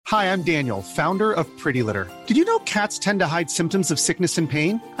Hi, I'm Daniel, founder of Pretty Litter. Did you know cats tend to hide symptoms of sickness and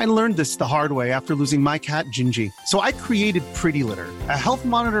pain? I learned this the hard way after losing my cat, Gingy. So I created Pretty Litter, a health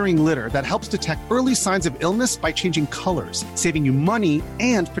monitoring litter that helps detect early signs of illness by changing colors, saving you money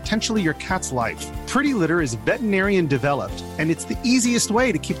and potentially your cat's life. Pretty Litter is veterinarian developed, and it's the easiest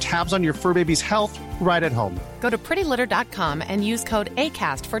way to keep tabs on your fur baby's health right at home. Go to prettylitter.com and use code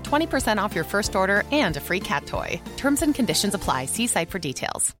ACAST for 20% off your first order and a free cat toy. Terms and conditions apply. See site for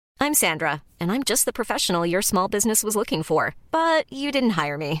details. I'm Sandra, and I'm just the professional your small business was looking for. But you didn't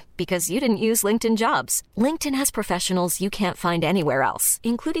hire me because you didn't use LinkedIn Jobs. LinkedIn has professionals you can't find anywhere else,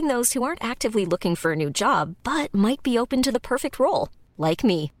 including those who aren't actively looking for a new job, but might be open to the perfect role, like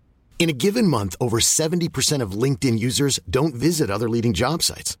me. In a given month, over 70% of LinkedIn users don't visit other leading job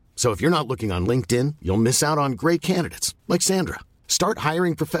sites. So if you're not looking on LinkedIn, you'll miss out on great candidates like Sandra. Start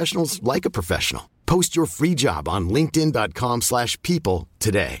hiring professionals like a professional. Post your free job on linkedin.com/people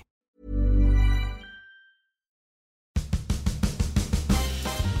today.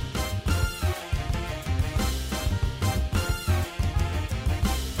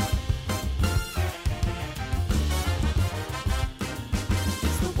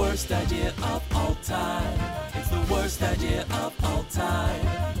 Worst idea of all time. It's the worst idea of all time.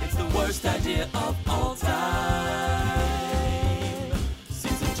 It's the worst idea of all time.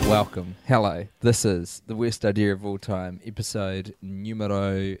 Season 2. Welcome. Hello. This is the worst idea of all time, episode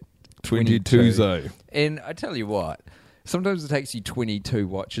numero 22. And I tell you what, sometimes it takes you 22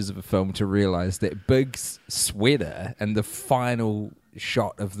 watches of a film to realise that Big's sweater and the final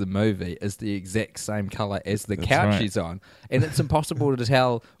shot of the movie is the exact same colour as the couch he's on. And it's impossible to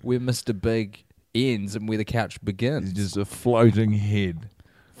tell where Mr. Big ends and where the couch begins. It's just a floating head.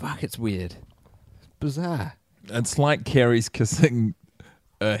 Fuck, it's weird. It's bizarre. It's like Carrie's kissing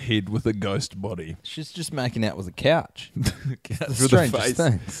a head with a ghost body. She's just making out with a couch. Through Strangest the face.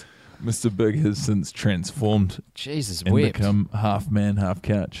 things. Mr. Big has since transformed Jesus, and wept. become half man, half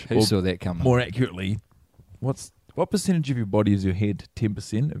couch. Who saw that coming? More accurately, what percentage of your body is your head?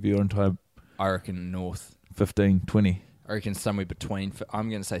 10% of your entire... I reckon north. 15, 20? I reckon somewhere between, I'm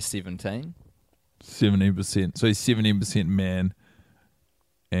going to say 17. 17%. So he's 17% man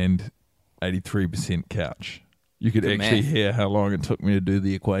and 83% couch. You could Good actually math. hear how long it took me to do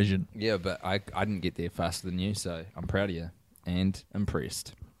the equation. Yeah, but I didn't get there faster than you, so I'm proud of you and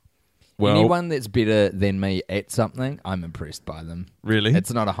impressed. Well, Anyone that's better than me at something, I'm impressed by them. Really?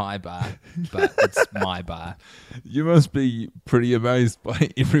 It's not a high bar, but it's my bar. You must be pretty amazed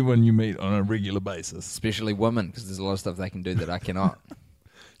by everyone you meet on a regular basis. Especially women, because there's a lot of stuff they can do that I cannot.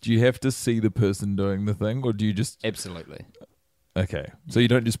 Do you have to see the person doing the thing, or do you just... Absolutely. Okay. So you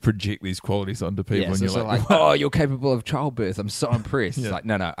don't just project these qualities onto people Yeah, and so you're it's like, like, oh, you're capable of childbirth. I'm so impressed. Yeah. It's like,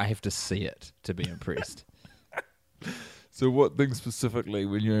 no, I have to see it to be impressed. So what things specifically,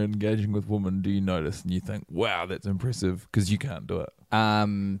 when you're engaging with women, do you notice and you think, wow, that's impressive, because you can't do it?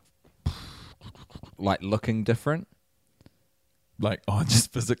 Like looking different. Like, oh,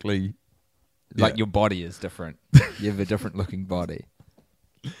 just physically. Like Yeah. your body is different. You have a different looking body.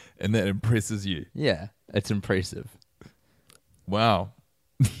 And that impresses you. Yeah, it's impressive. Wow.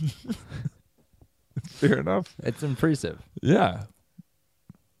 Fair enough. It's impressive. Yeah.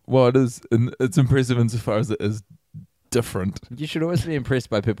 Well, it is. It's impressive insofar as it is different. You should always be impressed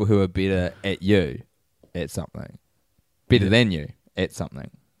by people who are better at you at something. Better than you at something.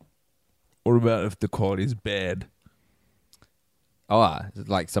 What about if the quality is bad? Oh,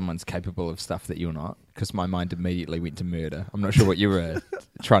 like someone's capable of stuff that you're not? Because my mind immediately went to murder. I'm not sure what you were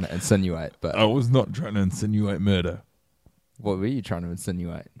trying to insinuate, but I was not trying to insinuate murder. what were you trying to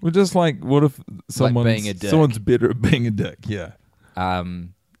insinuate? Well, just like, what if being a dick. someone's better at being a dick? Yeah.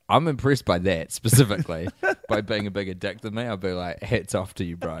 I'm impressed by that specifically. By being a bigger dick than me, I'll be like, hats off to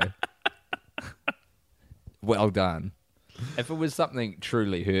you, bro. Well done. If it was something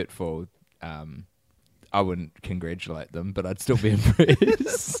truly hurtful, I wouldn't congratulate them, but I'd still be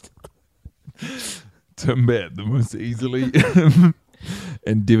impressed. Tim Bat, the most easily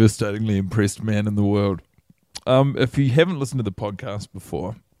and devastatingly impressed man in the world. If you haven't listened to the podcast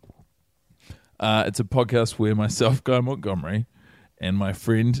before, it's a podcast where myself, Guy Montgomery, and my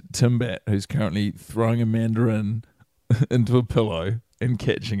friend Tim Bat, who's currently throwing a mandarin into a pillow and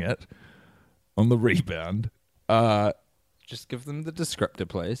catching it on the rebound, Just give them the descriptor,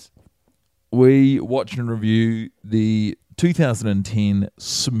 please. we watch and review the 2010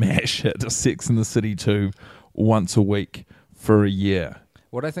 smash hit Sex and the City 2 once a week for a year.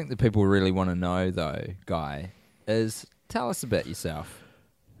 What I think that people really want to know, though, Guy, is tell us about yourself.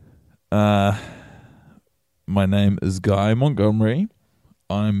 My name is Guy Montgomery.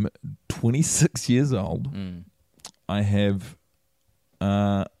 I'm 26 years old. I have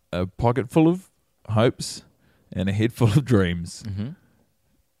a pocket full of hopes and a head full of dreams. Mm-hmm.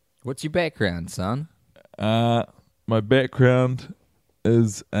 What's your background, son? My background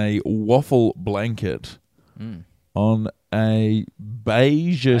is a waffle blanket on a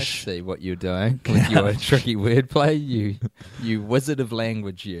beige-ish... I see what you're doing with your tricky wordplay. You wizard of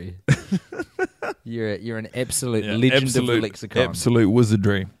language, you. You're an absolute legend of the lexicon. Absolute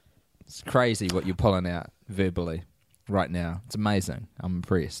wizardry. It's crazy what you're pulling out verbally right now. It's amazing. I'm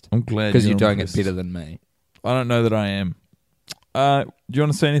impressed. I'm glad because you're doing it better than me. I don't know that I am. Do you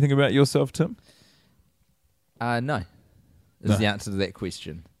want to say anything about yourself, Tim? No. Is the answer to that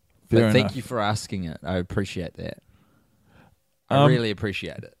question. Fair But thank enough. you for asking it. I appreciate that. I really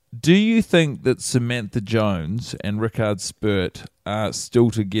appreciate it. Do you think that Samantha Jones and Richard Spurt are still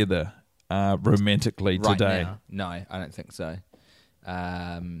together romantically Right today? now? No, I don't think so. Do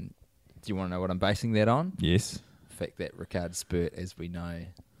you want to know what I'm basing that on? Yes. The fact that Richard Spurt, as we know,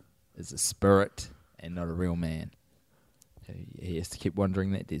 is a spirit and not a real man. He has to keep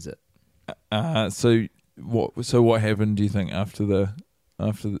wandering that desert. So what happened, do you think, after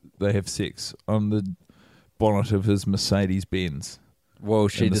they have sex on the bonnet of his Mercedes Benz? Well,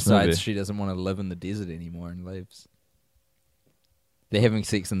 she in this decides movie? she doesn't want to live in the desert anymore and leaves. They're having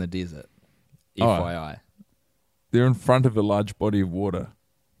sex in the desert. FYI. They're in front of a large body of water.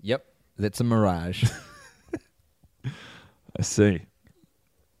 Yep, that's a mirage. I see.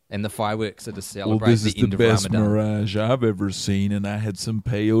 And the fireworks are to Well, celebrate this is the the end of best Ramadan. mirage I've ever seen, and I had some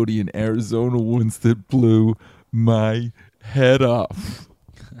peyote in Arizona once that blew my head off.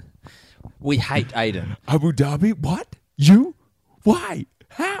 We hate Aiden. Abu Dhabi? What? You? Why?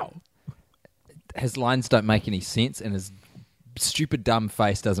 How? His lines don't make any sense, and his stupid dumb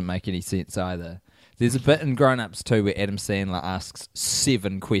face doesn't make any sense either. There's a bit in Grown Ups too where Adam Sandler asks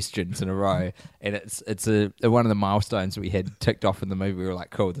 7 questions in a row, and it's one of the milestones we had ticked off in the movie. We were like,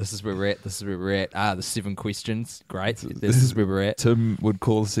 cool, this is where we're at, this is where we're at. The 7 questions, great, this is where we're at. Tim would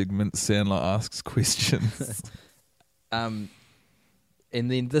call the segment Sandler Asks Questions. And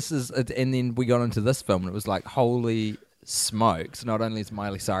then we got into this film, and it was like, holy smokes! Not only is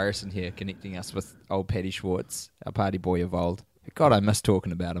Miley Cyrus in here connecting us with old Paddy Schwartz, our party boy of old. God, I miss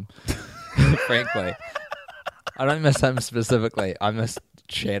talking about him. Frankly, I don't miss him specifically. I miss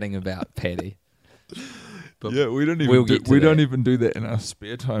chatting about Paddy. But yeah, we don't even do that in our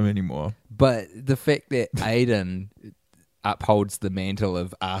spare time anymore. But the fact that Aiden upholds the mantle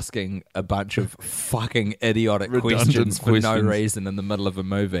of asking a bunch of fucking idiotic questions for no reason in the middle of a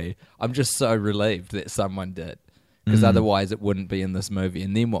movie, I'm just so relieved that someone did. Because otherwise it wouldn't be in this movie.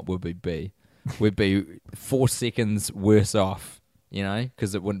 And then what would we be? We'd be 4 seconds worse off, you know,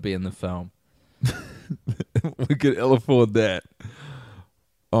 because it wouldn't be in the film. We could ill afford that.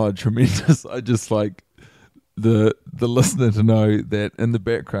 Oh, tremendous. I just like the listener to know that in the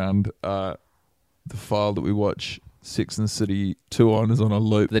background, the file that we watch Sex and the City 2 on is on a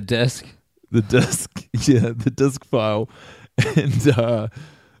loop. The disc? The disc file. And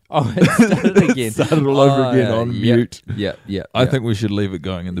it started again. Started all over again on mute. Yeah. I think we should leave it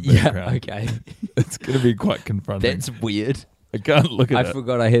going in the background. Yeah, okay. It's going to be quite confronting. That's weird. I can't look at it. I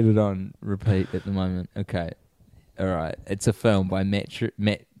forgot I had it on repeat at the moment. Okay. All right. It's a film by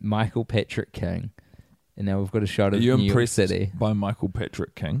Michael Patrick King. And now we've got a shot of New York City. By Michael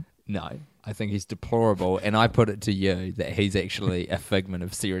Patrick King? No. I think he's deplorable. And I put it to you that he's actually a figment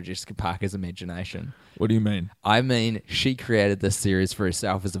of Sarah Jessica Parker's imagination. What do you mean? I mean, she created this series for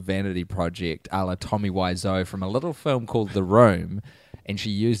herself as a vanity project, a la Tommy Wiseau from a little film called The Room, and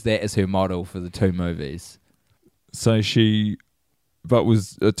she used that as her model for the 2 movies. So she, but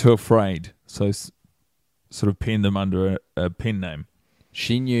was too afraid, so sort of penned them under a pen name.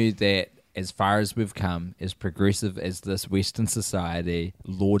 She knew that as far as we've come, as progressive as this Western society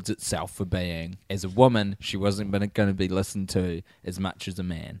lauds itself for being, as a woman, she wasn't going to be listened to as much as a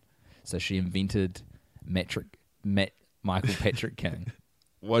man. So she invented Michael Patrick King.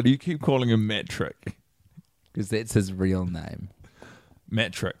 Why do you keep calling him Metric? Because that's his real name.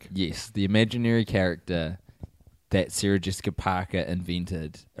 Metric. Yes, the imaginary character that Sarah Jessica Parker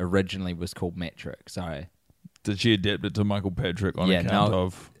invented originally was called Metric. So, did she adapt it to Michael Patrick on account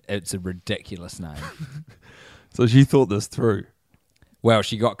of... It's a ridiculous name. So she thought this through. Well,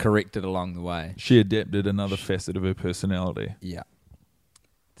 she got corrected along the way. She adapted another facet of her personality. Yeah.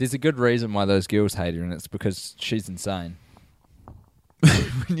 There's a good reason why those girls hate her, and it's because she's insane.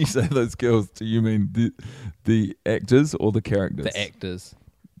 When you say those girls, do you mean the actors or the characters? The actors.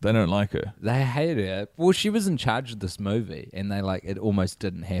 They don't like her. They hate her. Well, she was in charge of this movie, and it almost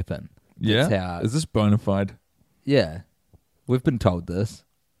didn't happen. Yeah? Is this bona fide? Yeah. We've been told this.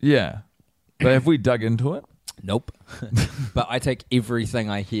 Yeah. But have we dug into it? Nope. But I take everything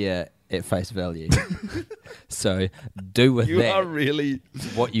I hear at face value. So do with you that are really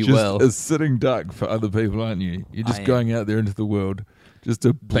what you just will. a sitting duck for other people, aren't you? You're just going out there into the world, just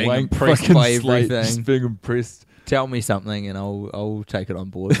a Being blank impressed fucking by slate, everything. just being impressed. Tell me something and I'll take it on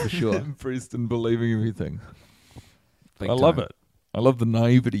board for sure. Impressed and believing everything. Big I love time. it. I love the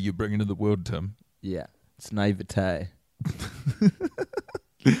naivety you bring into the world, Tim. Yeah. It's naivete.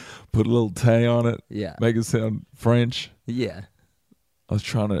 Put a little tay on it. Yeah. Make it sound French. Yeah. I was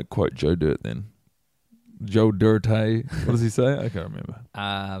trying to quote Joe Dirt then. Joe Dirte. What does he say? I can't remember.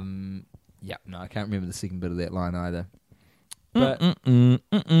 Yeah. No, I can't remember the second bit of that line either. But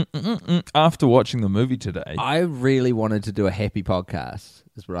after watching the movie today, I really wanted to do a happy podcast.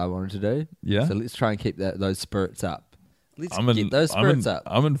 Is what I wanted to do. Yeah. So let's try and keep those spirits up. Let's I'm get in, those I'm spirits in, up.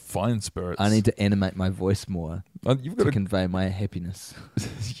 I'm in fine spirits. I need to animate my voice more You've got to convey my happiness.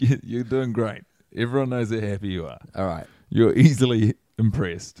 You're doing great. Everyone knows how happy you are. All right. You're easily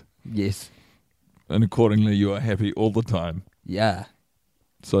impressed. Yes. And accordingly, you are happy all the time. Yeah.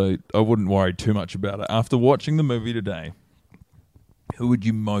 So I wouldn't worry too much about it. After watching the movie today, who would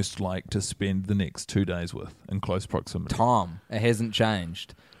you most like to spend the next 2 days with in close proximity? Tom. It hasn't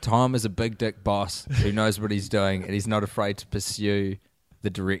changed. Tom is a big dick boss who knows what he's doing and he's not afraid to pursue the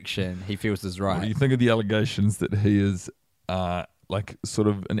direction he feels is right. What do you think of the allegations that he is like sort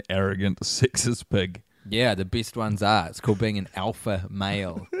of an arrogant, sexist pig? Yeah, the best ones are. It's called being an alpha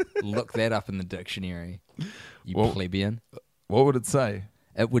male. Look that up in the dictionary, you plebeian. What would it say?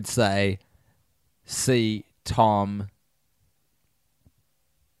 It would say, see Tom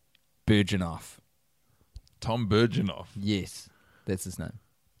Burginoff. Tom Burginoff. Yes, that's his name.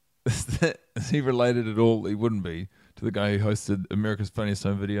 Is he related at all? He wouldn't be to the guy who hosted America's Funniest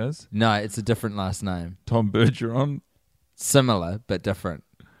Home Videos. No, it's a different last name. Tom Bergeron. Similar, but different.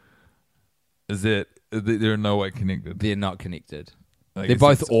 They're in no way connected. They're not connected. I They're guess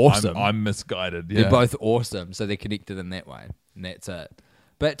both awesome. I'm misguided. Yeah. They're both awesome, so they're connected in that way, and that's it.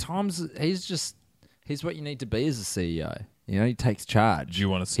 But he's what you need to be as a CEO. You know, he takes charge. You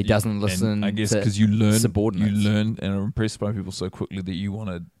want to? He doesn't listen. I guess because you learn, subordinates. you learn, and are impressed by people so quickly that you want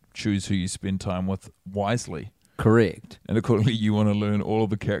to choose who you spend time with wisely. Correct. And accordingly, you want to learn all of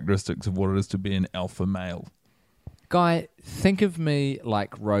the characteristics of what it is to be an alpha male. Guy, think of me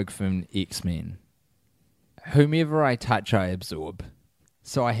like Rogue from X-Men. Whomever I touch, I absorb.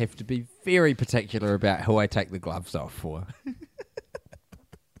 So I have to be very particular about who I take the gloves off for.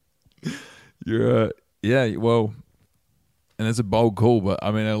 Yeah, well, and it's a bold call, but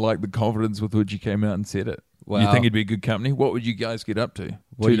I mean, I like the confidence with which you came out and said it. Well, you think it'd be a good company? What would you guys get up to?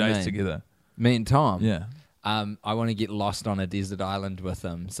 What do 2 you days mean? together. Me and Tom? Yeah. I want to get lost on a desert island with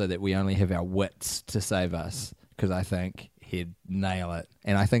him so that we only have our wits to save us, because I think he'd nail it.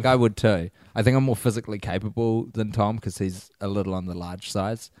 And I think I would too. I think I'm more physically capable than Tom because he's a little on the large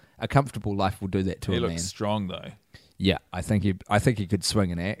size. A comfortable life will do that to He a man. looks strong, though. Yeah, I think he could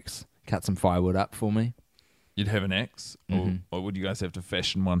swing an axe, cut some firewood up for me. You'd have an axe, or would you guys have to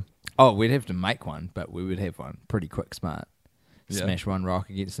fashion one? Oh, we'd have to make one, but we would have one pretty quick, smart. Yeah. Smash one rock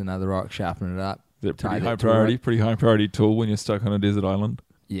against another rock, sharpen it up. Is that tie pretty that high to a priority? rope. Pretty high priority tool when you're stuck on a desert island.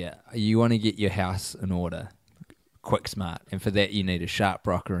 Yeah, you want to get your house in order, quick, smart, and for that you need a sharp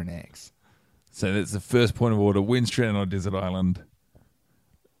rock or an axe. So that's the first point of order. When stranded on a desert island,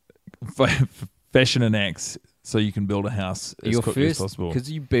 fashion an axe so you can build a house as quickly as possible.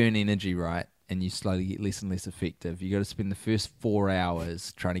 Because you burn energy, right, and you slowly get less and less effective. You got to spend the first 4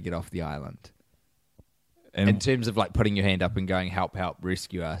 hours trying to get off the island. And in terms of like putting your hand up and going, help,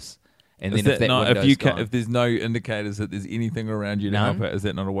 rescue us. And is then that if if there's no indicators that there's anything around you to help out, is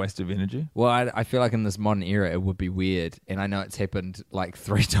that not a waste of energy? Well, I feel like in this modern era it would be weird, and I know it's happened like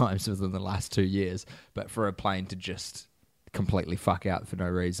 3 times within the last 2 years, but for a plane to just completely fuck out for no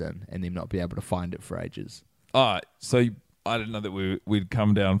reason and them not be able to find it for ages. So I didn't know that we'd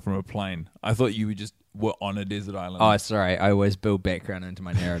come down from a plane. I thought you were on a desert island. Oh, sorry. I always build background into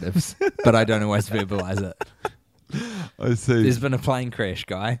my narratives, but I don't always verbalize it. I see. There's been a plane crash,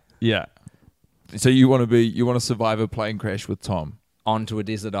 Guy. Yeah. So you want to survive a plane crash with Tom onto a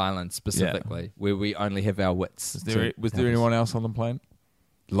desert island specifically, where we only have our wits. Was there anyone else on the plane?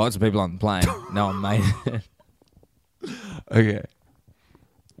 Lots of people on the plane. No one made it. Okay.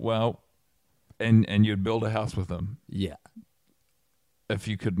 Well, and you'd build a house with them. Yeah. If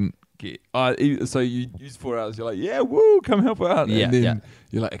you couldn't get, so you use 4 hours. You're like, yeah, woo, come help out. Yeah, and then yeah.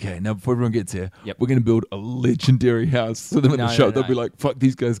 you're like, okay, now before everyone gets here, Yep. we're going to build a legendary house. So then when No, the show, no, they'll no. be like, fuck,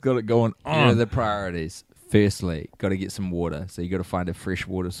 these guys got it going on. Here are the priorities. Firstly, got to get some water. So you got to find a fresh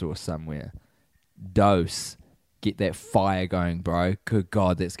water source somewhere. Dose, get that fire going, bro. Good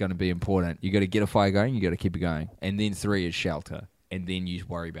God, that's going to be important. You got to get a fire going, you got to keep it going. And then 3 is shelter. And then you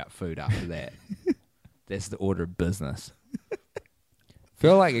worry about food after that. That's the order of business.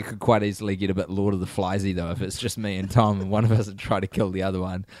 Feel like it could quite easily get a bit Lord of the Fliesy, though, if it's just me and Tom and one of us would try to kill the other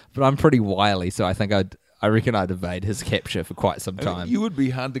one. But I'm pretty wily, so I think I reckon I'd evade his capture for quite some time. You would be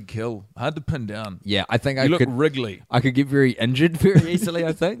hard to kill, hard to pin down. Yeah, I think you look wriggly. I could get very injured very easily,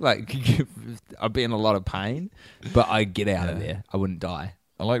 I think. Like, I'd be in a lot of pain, but I'd get out of there. I wouldn't die.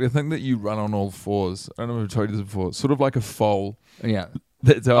 I like to think that you run on all fours. I don't know if I've told you this before. Sort of like a foal. Yeah.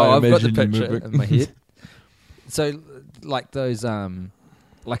 That's how I imagine I've got the you picture moving. in my head. So, like those,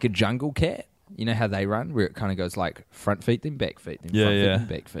 like a jungle cat, you know how they run, where it kind of goes like front feet, then back feet, then front feet, then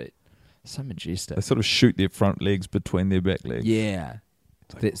back feet. So majestic. They sort of shoot their front legs between their back legs. Yeah.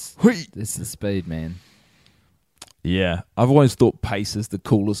 Like, that's the speed, man. Yeah. I've always thought pace is the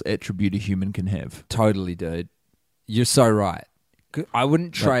coolest attribute a human can have. Totally, dude. You're so right. I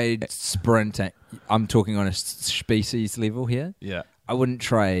wouldn't trade sprinting. I'm talking on a species level here. Yeah. I wouldn't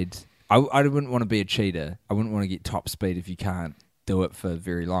trade. I wouldn't want to be a cheater. I wouldn't want to get top speed if you can't do it for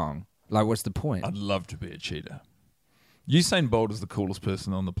very long. Like, what's the point? I'd love to be a cheater. Usain Bolt is the coolest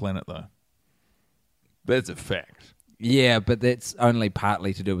person on the planet, though. That's a fact. Yeah, but that's only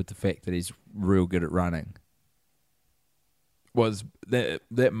partly to do with the fact that he's real good at running. Was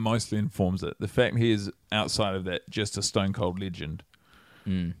that mostly informs it. The fact he is outside of that just a stone cold legend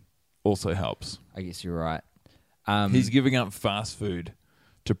also helps. I guess you're right. He's giving up fast food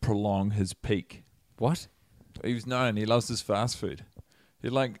to prolong his peak. What? He loves his fast food. He'd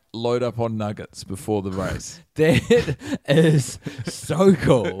like load up on nuggets before the race. That is so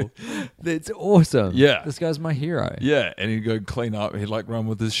cool. That's awesome. Yeah. This guy's my hero. Yeah, and he'd go clean up. He'd like run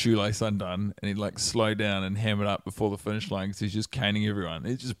with his shoelace undone, and he'd like slow down and ham it up before the finish line because he's just caning everyone.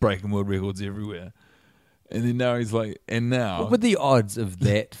 He's just breaking world records everywhere. And then now he's like, what were the odds of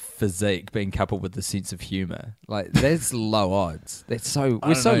that physique being coupled with the sense of humor? Like, that's low odds. We're so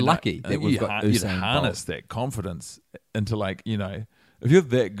lucky that we've got you'd Usain harness Bolt. that confidence into like, if you're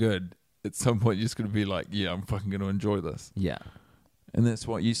that good, at some point you're just going to be like, yeah, I'm fucking going to enjoy this. Yeah. And that's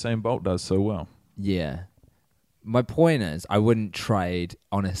what Usain Bolt does so well. Yeah. My point is, I wouldn't trade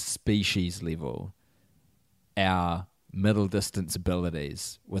on a species level our middle distance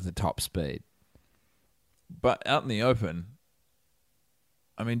abilities with a top speed. But out in the open,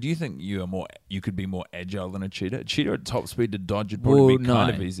 I mean, do you think you could be more agile than a cheetah? A cheetah at top speed to dodge would probably be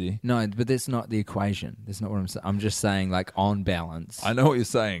kind of easy. No, but that's not the equation. That's not what I'm saying. I'm just saying, like, on balance. I know what you're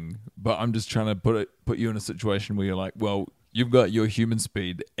saying, but I'm just trying to put you in a situation where you're like, well, you've got your human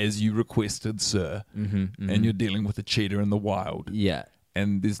speed as you requested, sir, and you're dealing with a cheetah in the wild. Yeah.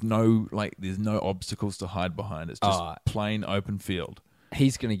 And there's no obstacles to hide behind. It's just plain open field.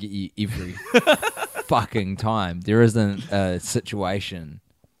 He's going to get you every fucking time. There isn't a situation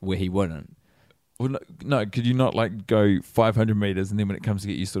where he wouldn't. Well, no, could you not like go 500 meters and then when it comes to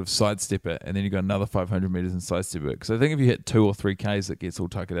get you sort of sidestep it and then you go another 500 meters and sidestep it? Because I think if you hit 2 or 3 Ks, it gets all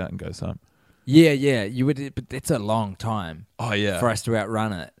tuckered out and goes home. Yeah, you would, but that's a long time. Oh yeah, for us to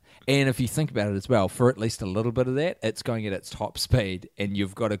outrun it. And if you think about it as well, for at least a little bit of that, it's going at its top speed, and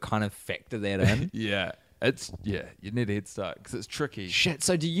you've got to kind of factor that in. You need a head start because it's tricky. Shit.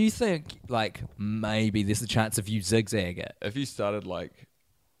 So do you think like maybe there's a chance if you zigzag it? If you started like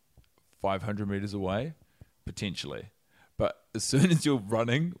 500 meters away, potentially. But as soon as you're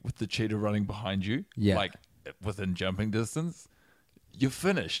running with the cheetah running behind you, like within jumping distance, you're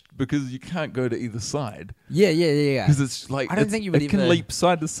finished because you can't go to either side. Yeah. Because it's like, I don't think you would can leap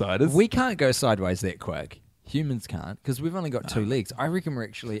side to side. We can't go sideways that quick. Humans can't because we've only got 2 legs. I reckon we're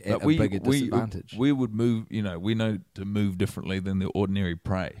actually at a bigger disadvantage. We would move, we know to move differently than the ordinary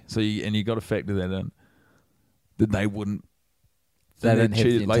prey. So you got to factor that in. That they wouldn't. They don't have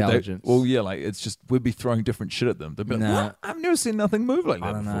the intelligence. It's just we'd be throwing different shit at them. They'd be like, what? I've never seen nothing move like that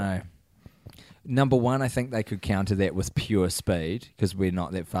I don't before. know. Number one, I think they could counter that with pure speed because we're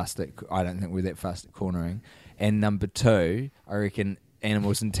not that fast I don't think we're that fast at cornering. And number 2, I reckon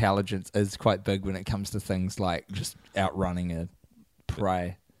animals' intelligence is quite big when it comes to things like just outrunning a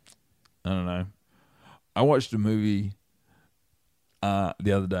prey. I don't know. I watched a movie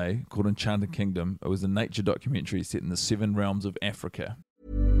the other day called Enchanted Kingdom. It was a nature documentary set in the 7 realms of Africa.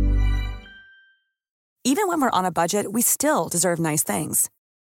 Even when we're on a budget, we still deserve nice things.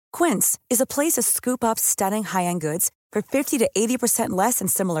 Quince is a place to scoop up stunning high-end goods for 50 to 80% less than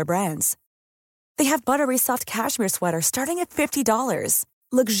similar brands. They have buttery soft cashmere sweaters starting at $50,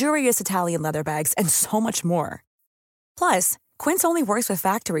 luxurious Italian leather bags, and so much more. Plus, Quince only works with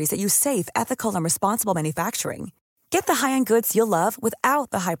factories that use safe, ethical, and responsible manufacturing. Get the high-end goods you'll love without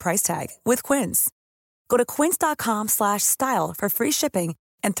the high price tag with Quince. Go to quince.com/style for free shipping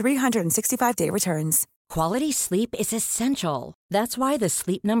and 365-day returns. Quality sleep is essential. That's why the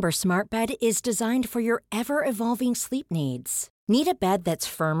Sleep Number Smart Bed is designed for your ever-evolving sleep needs. Need a bed that's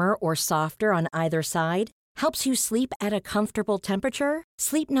firmer or softer on either side? Helps you sleep at a comfortable temperature?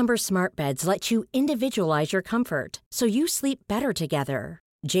 Sleep Number Smart Beds let you individualize your comfort, so you sleep better together.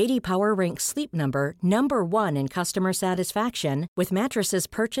 J.D. Power ranks Sleep Number number 1 in customer satisfaction with mattresses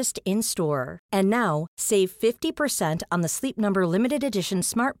purchased in-store. And now, save 50% on the Sleep Number Limited Edition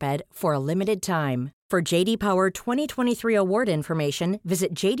Smart Bed for a limited time. For J.D. Power 2023 award information,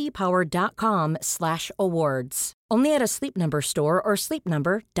 visit jdpower.com/awards. Only at a Sleep Number store or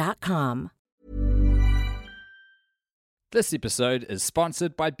sleepnumber.com. This episode is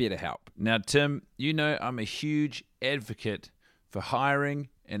sponsored by BetterHelp. Now, Tim, you know I'm a huge advocate for hiring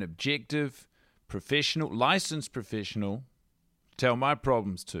an objective, licensed professional to tell my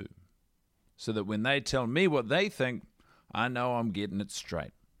problems to, so that when they tell me what they think, I know I'm getting it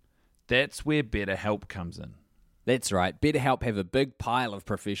straight. That's where BetterHelp comes in. That's right. BetterHelp have a big pile of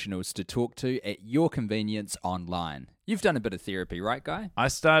professionals to talk to at your convenience online. You've done a bit of therapy, right, Guy? I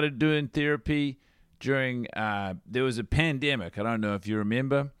started doing therapy during, there was a pandemic, I don't know if you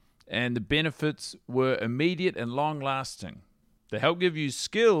remember, and the benefits were immediate and long-lasting. They help give you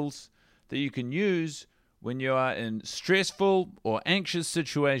skills that you can use when you are in stressful or anxious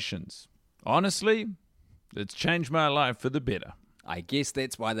situations. Honestly, it's changed my life for the better. I guess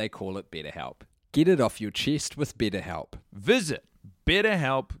that's why they call it BetterHelp. Get it off your chest with BetterHelp. Visit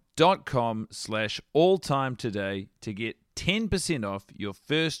betterhelp.com/alltime today to get 10% off your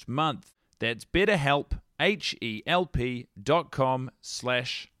first month. That's BetterHelp,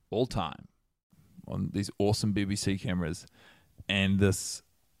 HELP.com/alltime. On these awesome BBC cameras. And this...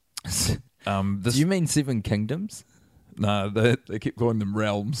 Do you mean Seven Kingdoms? No, they keep calling them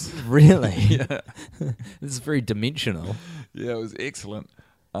realms. Really? Yeah. This is very dimensional. Yeah, it was excellent.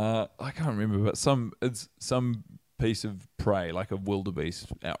 I can't remember, but some piece of prey, like a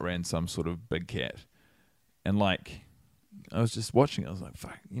wildebeest, outran some sort of big cat. And like, I was just watching it, I was like,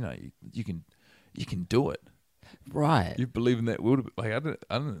 fuck, you can do it. Right. You believe in that wildebeest. Like, I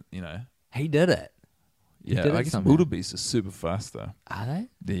don't, He did it. Yeah, I guess wildebeest are super fast though. Are they?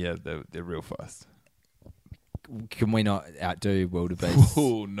 Yeah, they're real fast. Can we not outdo wildebeest?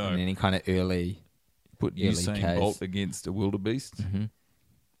 Oh no! In any kind of early Usain Bolt against a wildebeest. Mm-hmm.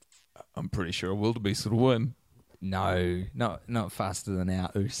 I'm pretty sure a wildebeest would win. No, not faster than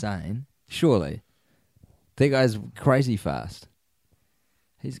our Usain. Surely, that guy's crazy fast.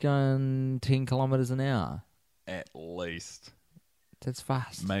 He's going 10 kilometers an hour. At least. That's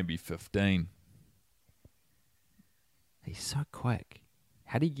fast. Maybe 15. He's so quick.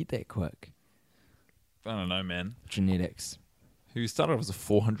 How do you get that quick? I don't know, man. Genetics. He started off as a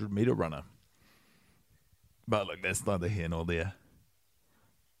 400-meter runner. But look, that's neither here nor there.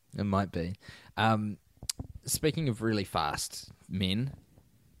 It might be. Speaking of really fast men,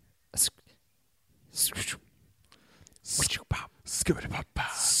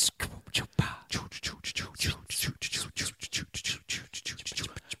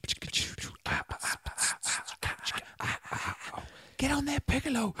 get on that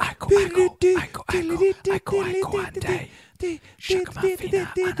piccolo.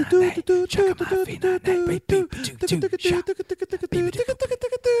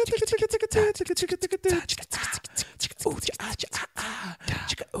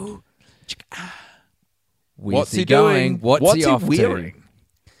 What's he going? What's he off wearing? to?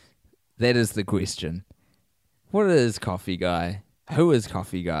 That is the question. What is Coffee Guy? Who is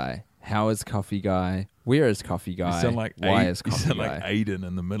Coffee Guy? How is Coffee Guy? Where is Coffee Guy? You sound like Why is Coffee Guy? You sound Guy? like Aiden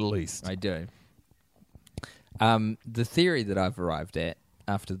in the Middle East. I do. The theory that I've arrived at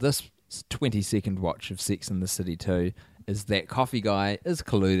after this 20-second watch of Sex and the City 2 is that Coffee Guy is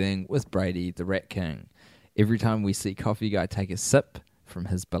colluding with Brady the Rat King. Every time we see Coffee Guy take a sip from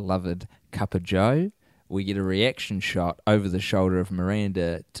his beloved cup of joe, we get a reaction shot over the shoulder of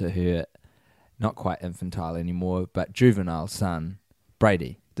Miranda to her not quite infantile anymore, but juvenile son,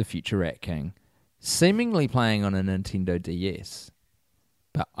 Brady, the future Rat King, seemingly playing on a Nintendo DS.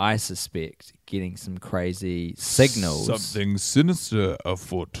 But I suspect getting some crazy signals. Something sinister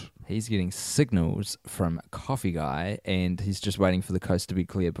afoot. He's getting signals from Coffee Guy, and he's just waiting for the coast to be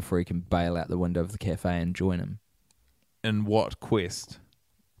clear before he can bail out the window of the cafe and join him. In what quest?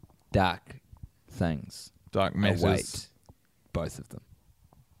 Dark things. Dark matters. Await both of them.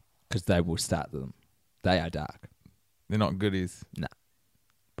 Because they will start them. They are dark. They're not goodies. No.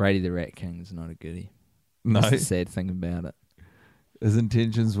 Brady the Rat King is not a goodie. No. That's the sad thing about it. His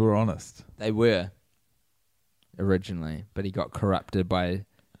intentions were honest. They were originally, but he got corrupted by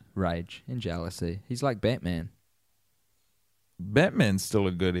rage and jealousy. He's like Batman. Batman's still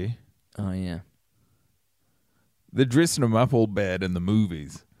a goodie. Oh, yeah. They're dressing him up all bad in the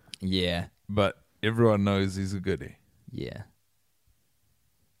movies. Yeah. But everyone knows he's a goodie. Yeah.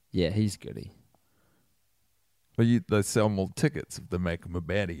 Yeah, he's goodie. But they sell more tickets if they make him a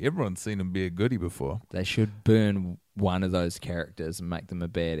baddie. Everyone's seen him be a goodie before. They should burn one of those characters and make them a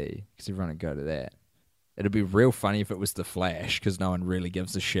baddie, because everyone would go to that. It'd be real funny if it was the Flash, because no one really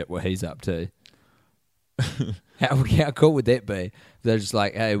gives a shit what he's up to. How cool would that be? They're just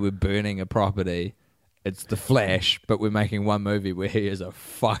like, hey, we're burning a property. It's the Flash, but we're making one movie where he is a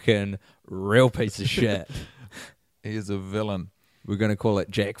fucking real piece of shit. He is a villain. We're going to call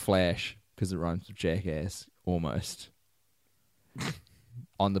it Jack Flash, because it rhymes with jackass, almost.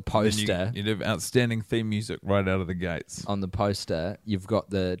 On the poster... You'd have outstanding theme music right out of the gates. On the poster, you've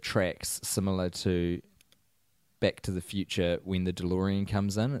got the tracks similar to Back to the Future when the DeLorean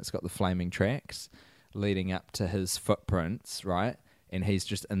comes in. It's got the flaming tracks leading up to his footprints, right? And he's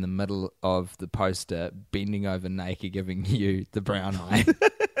just in the middle of the poster, bending over naked, giving you the brown eye.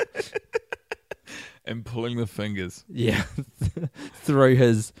 And pulling the fingers. Yeah. Through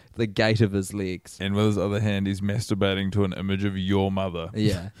the gate of his legs. And with his other hand, he's masturbating to an image of your mother.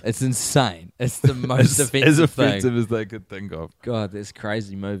 Yeah. It's insane. It's the most offensive as thing. offensive as they could think of. God, this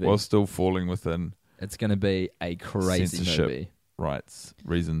crazy movie. While still falling within. It's going to be a crazy censorship movie. Rights,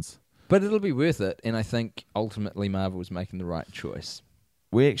 reasons. But it'll be worth it, and I think ultimately Marvel was making the right choice.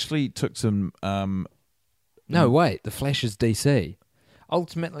 We actually took some... No, wait, The Flash is DC.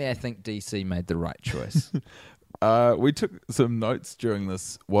 Ultimately, I think DC made the right choice. We took some notes during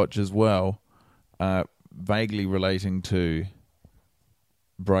this watch as well, vaguely relating to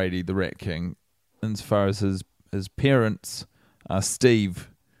Brady, the Rat King, as far as his parents. Steve,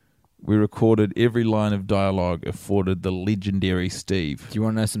 we recorded every line of dialogue afforded the legendary Steve. Do you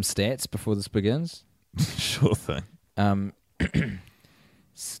want to know some stats before this begins? Sure thing.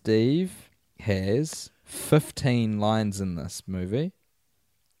 Steve has 15 lines in this movie,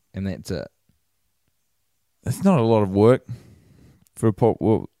 and that's it. It's not a lot of work for a pop.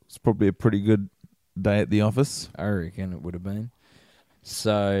 Well, it's probably a pretty good day at the office. I reckon it would have been.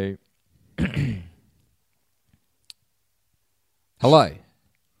 So, hello.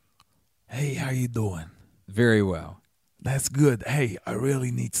 Hey, how you doing? Very well. That's good. Hey, I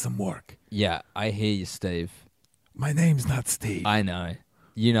really need some work. Yeah, I hear you, Steve. My name's not Steve. I know.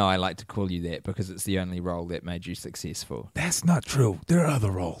 You know I like to call you that because it's the only role that made you successful. That's not true. There are other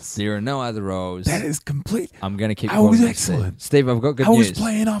roles. There are no other roles. That is complete. I'm going to keep I was calling you excellent. Steve, I've got good I news. was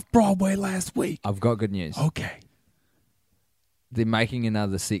playing off Broadway last week. I've got good news. Okay. They're making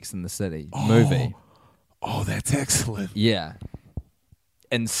another Sex and the City movie. Oh, that's excellent. Yeah.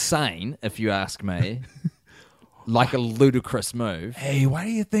 Insane, if you ask me. Like a ludicrous move. Hey, why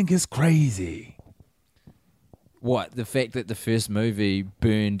do you think it's crazy? What? The fact that the first movie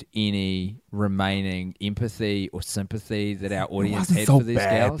burned any remaining empathy or sympathy that our audience had so for these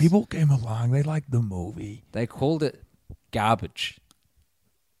bad. gals? People came along. They liked the movie. They called it garbage.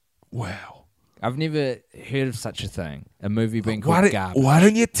 Wow. I've never heard of such a thing. A movie being called garbage. Why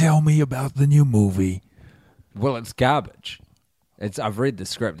don't you tell me about the new movie? Well, it's garbage. I've read the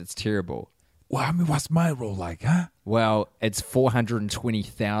script. It's terrible. Well, I mean, what's my role like, huh? Well, it's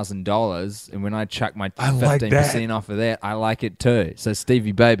 $420,000, and when I chuck my I like 15% that. off of that, I like it too. So,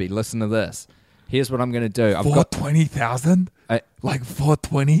 Stevie baby, listen to this. Here's what I'm going to do. I've got 420,000? Like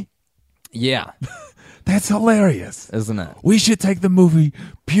 420? Yeah. That's hilarious, Isn't it? We should take the movie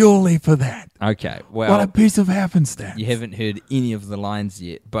purely for that. Okay. Well, What a piece of happenstance. you haven't heard any of the lines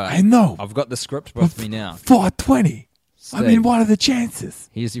yet, but I know. I've got the script with me now. 420. I mean, Steve. what are the chances?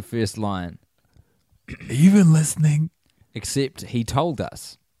 Here's your first line. Are you even listening? Except he told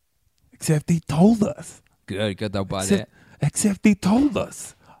us. Except he told us. Good. They'll buy that. Except he told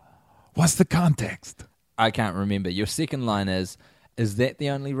us. What's the context? I can't remember. Your second line is that the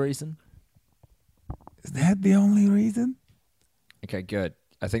only reason? Is that the only reason? Okay, good.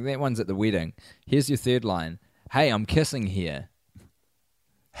 I think that one's at the wedding. Here's your third line. Hey, I'm kissing here.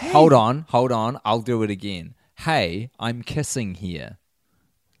 Hey. Hold on. I'll do it again. Hey, I'm kissing here.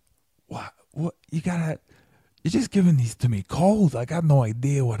 What? You're just giving these to me cold. I got no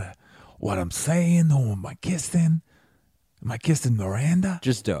idea what I'm saying. Who am I kissing? Am I kissing Miranda?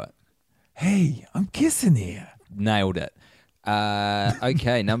 Just do it. Hey, I'm kissing here. Nailed it.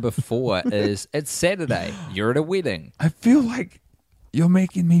 Okay, number 4 is it's Saturday. You're at a wedding. I feel like you're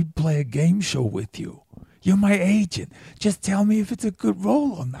making me play a game show with you. You're my agent. Just tell me if it's a good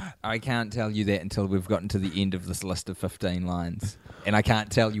role or not. I can't tell you that until we've gotten to the end of this list of 15 lines. And I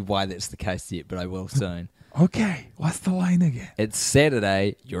can't tell you why that's the case yet, but I will soon. Okay, what's the line again? It's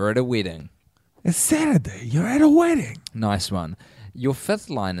Saturday, you're at a wedding. It's Saturday, you're at a wedding. Nice one. Your fifth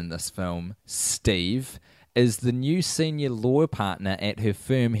line in this film, Steve, is the new senior law partner at her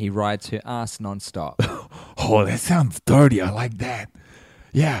firm. He rides her ass nonstop. Oh, that sounds dirty. I like that.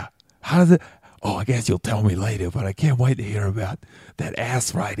 Yeah. How does it... Oh, I guess you'll tell me later, but I can't wait to hear about that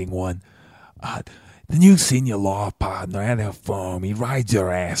ass riding one. The new senior law partner at her firm, he rides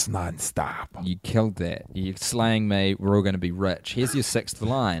your ass nonstop. You killed that. You're slaying me. We're all going to be rich. Here's your sixth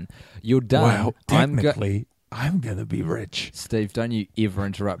line. You're done. Well, technically, I'm going to be rich. Steve, don't you ever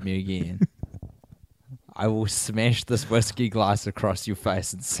interrupt me again. I will smash this whiskey glass across your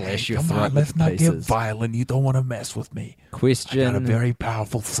face and slash your throat Come on, with let's not pieces. get violent. You don't want to mess with me. Question. I got a very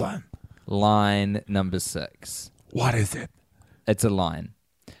powerful son. Line number 6. What is it? It's a line.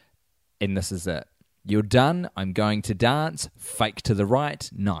 And this is it. You're done. I'm going to dance. Fake to the right.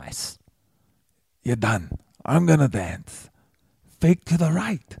 Nice. You're done. I'm going to dance. Fake to the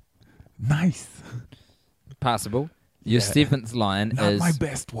right. Nice. Passable. Your seventh line Not is... my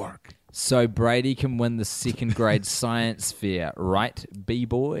best work. So Brady can win the second grade science fair, right,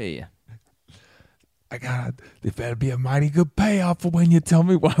 B-boy? There better be a mighty good payoff for when you tell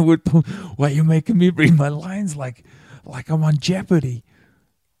me why you're making me read my lines like I'm on Jeopardy.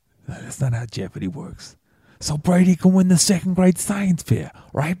 That's not how Jeopardy works. So Brady can win the second grade science fair,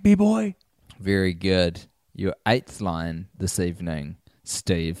 right, B-boy? Very good. Your eighth line this evening,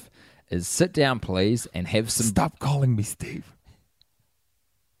 Steve, is sit down, please, and have some... Stop calling me Steve.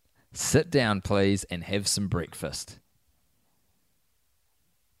 Sit down, please, and have some breakfast.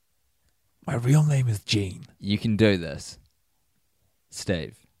 My real name is Gene. You can do this.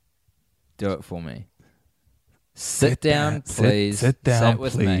 Steve, do it for me. Sit down, please. Sit down, sit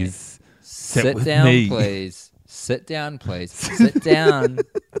with please. Me. Sit with down, me. please. Sit down, please. Sit down,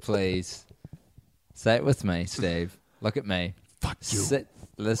 please. Say it with me, Steve. Look at me. Fuck you.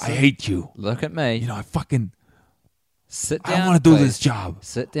 Listen. I hate you. Look at me. You know, I fucking... Sit down, I want to do please. this job.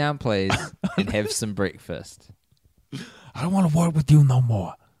 Sit down, please, and have some breakfast. I don't want to work with you no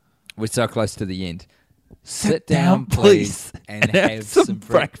more. We're so close to the end. Sit down, please, and have some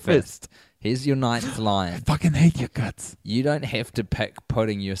breakfast. Here's your ninth line. I fucking hate your guts. You don't have to pick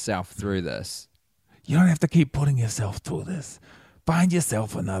putting yourself through this. You don't have to keep putting yourself through this. Find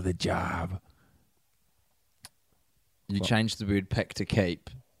yourself another job. You changed the word pick to keep,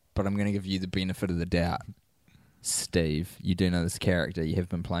 but I'm going to give you the benefit of the doubt. Steve, you do know this character. You have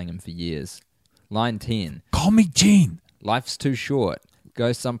been playing him for years. Line 10. Call me Gene. Life's too short.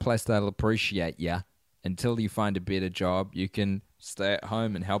 Go someplace that'll appreciate ya. Until you find a better job, you can stay at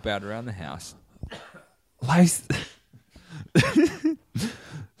home and help out around the house. Life's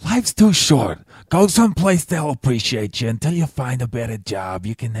too short. Go someplace they'll appreciate you until you find a better job.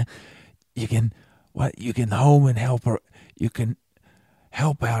 You can home and help her. You can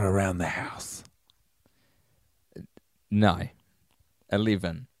help out around the house. No.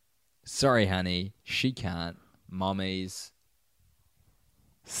 11. Sorry, honey. She can't. Mommy's.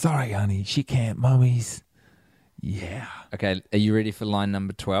 Sorry, honey. She can't. Mommy's. Yeah. Okay, are you ready for line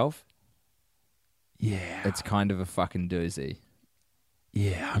number 12? Yeah. It's kind of a fucking doozy.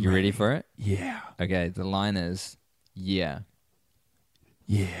 Yeah. You ready for it? Yeah. Okay, the line is, yeah.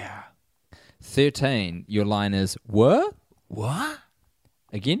 Yeah. 13, your line is, what? What?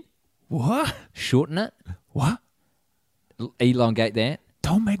 Again? What? Shorten it. What? Elongate that.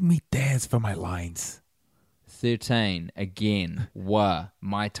 Don't make me dance for my lines. 13, again,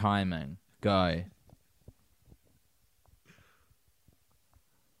 my timing. Go.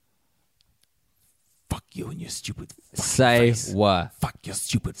 Fuck you and your stupid fucking Say face. what? Fuck your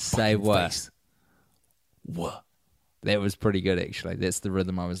stupid Say fucking what? face. What? That was pretty good, actually. That's the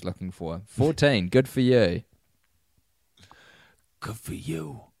rhythm I was looking for. 14, good for you. Good for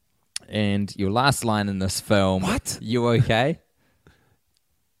you. And your last line in this film. What? You okay?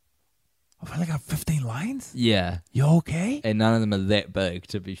 I've only got 15 lines? Yeah. You okay? And none of them are that big,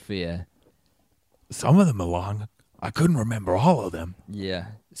 to be fair. Some of them are long. I couldn't remember all of them. Yeah.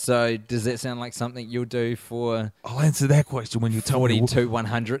 So does that sound like something you'll do for I'll answer that question when you tell me. 42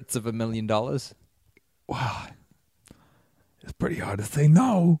 100ths of $1 million? Wow. It's pretty hard to say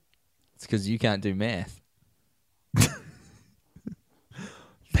no. It's because you can't do math.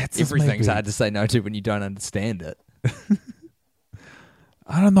 That's just Everything's maybe. hard to say no to when you don't understand it.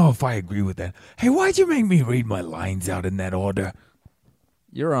 I don't know if I agree with that. Hey, why'd you make me read my lines out in that order?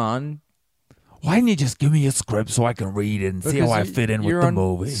 You're on. Why didn't you just give me a script so I can read it and see how I fit in with you're the on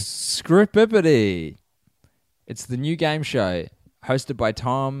movie? Scrippippity. It's the new game show hosted by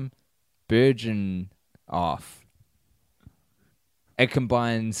Tom Burginoff. It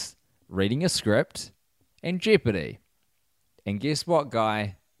combines reading a script and Jeopardy. And guess what,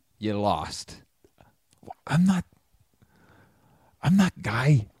 Guy? You lost. I'm not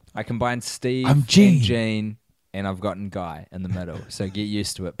Guy. I combined Steve I'm Gene. and Gene, and I've gotten Guy in the middle. So get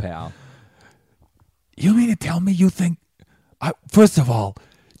used to it, pal. You mean to tell me you think... first of all,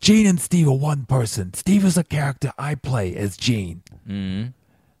 Gene and Steve are one person. Steve is a character I play as Gene. Mm-hmm.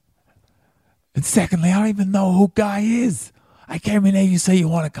 And secondly, I don't even know who Guy is. I came in there, you say you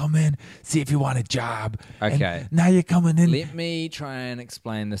want to come in, see if you want a job. Okay. And now you're coming in. Let me try and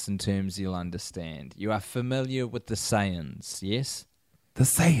explain this in terms you'll understand. You are familiar with the Saiyans, yes? The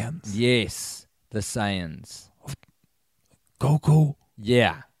Saiyans? Yes, the Saiyans. Goku?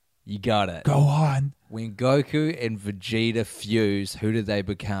 Yeah, you got it. Go on. When Goku and Vegeta fuse, who do they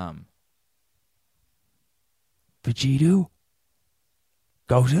become? Vegeta?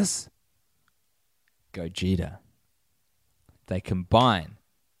 Gotus? Gogeta. They combine.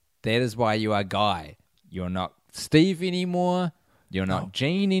 That is why you are Guy. You're not Steve anymore. You're not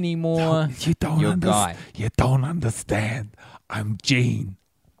Gene anymore. You're Guy. You don't understand. I'm Gene.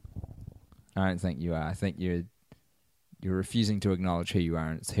 I don't think you are. I think you're refusing to acknowledge who you are,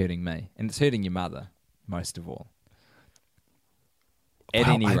 and it's hurting me. And it's hurting your mother, most of all. At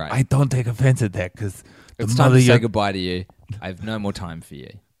any rate. I don't take offense at that, because it's time to say goodbye to you. I have no more time for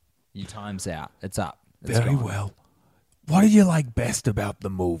you. Your time's out. It's up. It's Very gone. well. What did you like best about the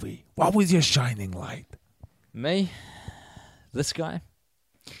movie? What was your shining light? Me? This guy?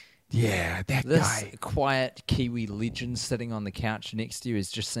 Yeah, that this guy. This quiet Kiwi legend sitting on the couch next to you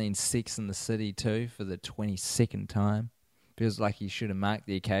has just seen Sex and the City 2 for the 22nd time. Feels like he should have marked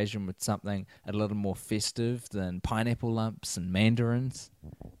the occasion with something a little more festive than pineapple lumps and mandarins.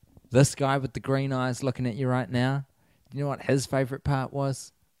 This guy with the green eyes looking at you right now, do you know what his favourite part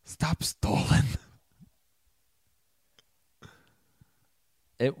was? Stop stalling.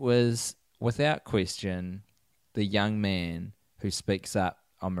 It was, without question, the young man who speaks up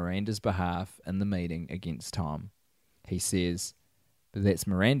on Miranda's behalf in the meeting against Tom. He says, but that's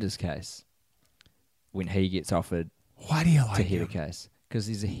Miranda's case. When he gets offered Why do you like to head him? a case. Because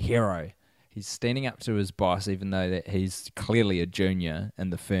he's a hero. He's standing up to his boss, even though that he's clearly a junior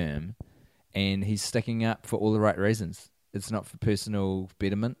in the firm, and he's sticking up for all the right reasons. It's not for personal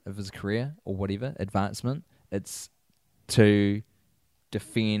betterment of his career or whatever, advancement. It's to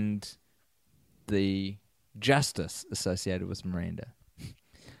defend the justice associated with Miranda.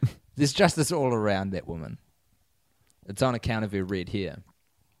 There's justice all around that woman. It's on account of her red hair.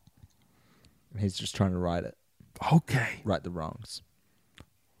 He's just trying to right it. Okay. Right the wrongs.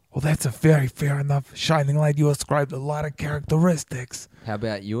 Well, that's a very fair enough shining light. You ascribed a lot of characteristics. How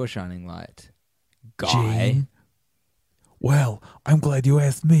about your shining light, Guy? Gene? Well, I'm glad you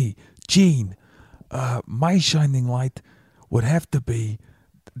asked me. Gene, my shining light would have to be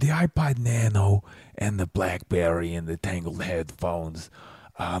the iPod Nano and the BlackBerry and the Tangled headphones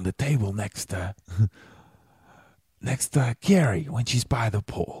on the table next to Carrie when she's by the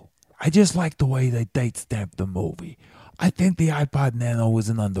pool. I just like the way they date stamped the movie. I think the iPod Nano was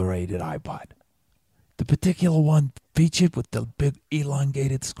an underrated iPod. The particular one featured with the big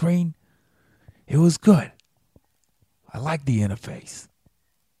elongated screen, it was good. I like the interface.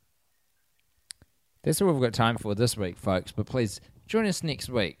 That's all we've got time for this week, folks. But please join us next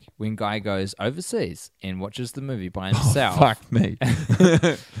week when Guy goes overseas and watches the movie by himself. Oh, fuck me.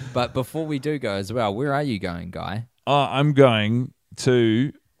 But before we do go as well, where are you going, Guy? I'm going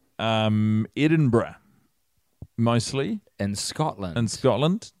to Edinburgh, mostly. In Scotland. In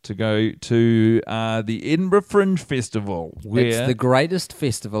Scotland, to go to the Edinburgh Fringe Festival. Where it's the greatest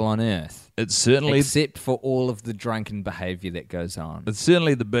festival on earth. It's certainly... Except for all of the drunken behaviour that goes on. It's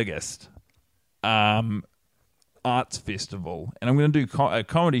certainly the biggest arts festival. And I'm going to do a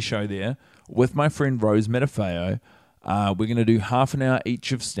comedy show there with my friend Rose Metafeo. We're going to do half an hour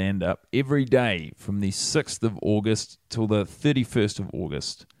each of stand-up every day from the 6th of August till the 31st of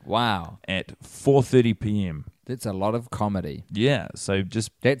August. Wow. At 4:30 p.m. That's a lot of comedy. Yeah, so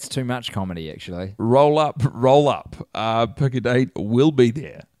just... That's too much comedy, actually. Roll up. Pick a date. We'll be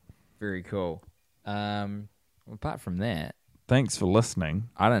there. Very cool. Apart from that... Thanks for listening.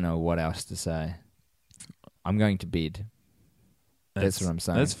 I don't know what else to say. I'm going to bed. That's what I'm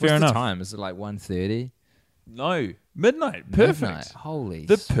saying. That's fair enough. What's the time? Is it like 1:30? No, midnight. Perfect. Midnight. Holy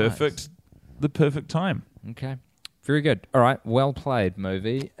the smokes. perfect time. Okay, very good. All right, well played,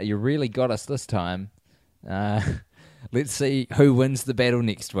 movie. You really got us this time. Let's see who wins the battle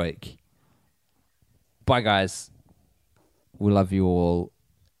next week. Bye, guys. We love you all.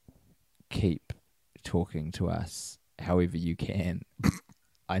 Keep talking to us however you can.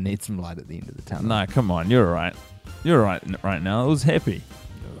 I need some light at the end of the tunnel. No, come on. You're all right. You're all right right now. I was happy.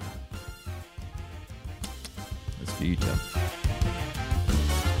 to you, Tim.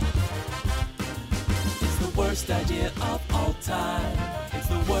 It's the worst idea of all time. It's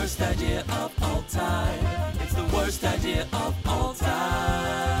the worst idea of all time. It's the worst idea of all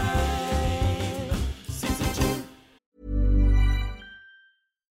time. Season 2.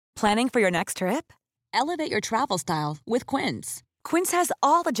 Planning for your next trip? Elevate your travel style with Quince. Quince has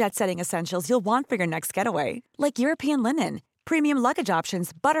all the jet-setting essentials you'll want for your next getaway, like European linen, premium luggage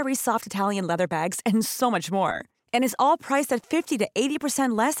options, buttery soft Italian leather bags, and so much more. And is all priced at 50 to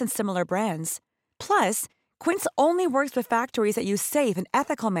 80% less than similar brands. Plus, Quince only works with factories that use safe and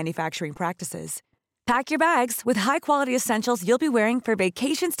ethical manufacturing practices. Pack your bags with high-quality essentials you'll be wearing for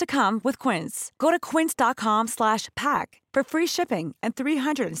vacations to come with Quince. Go to quince.com/pack for free shipping and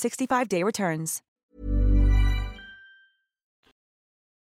 365-day returns.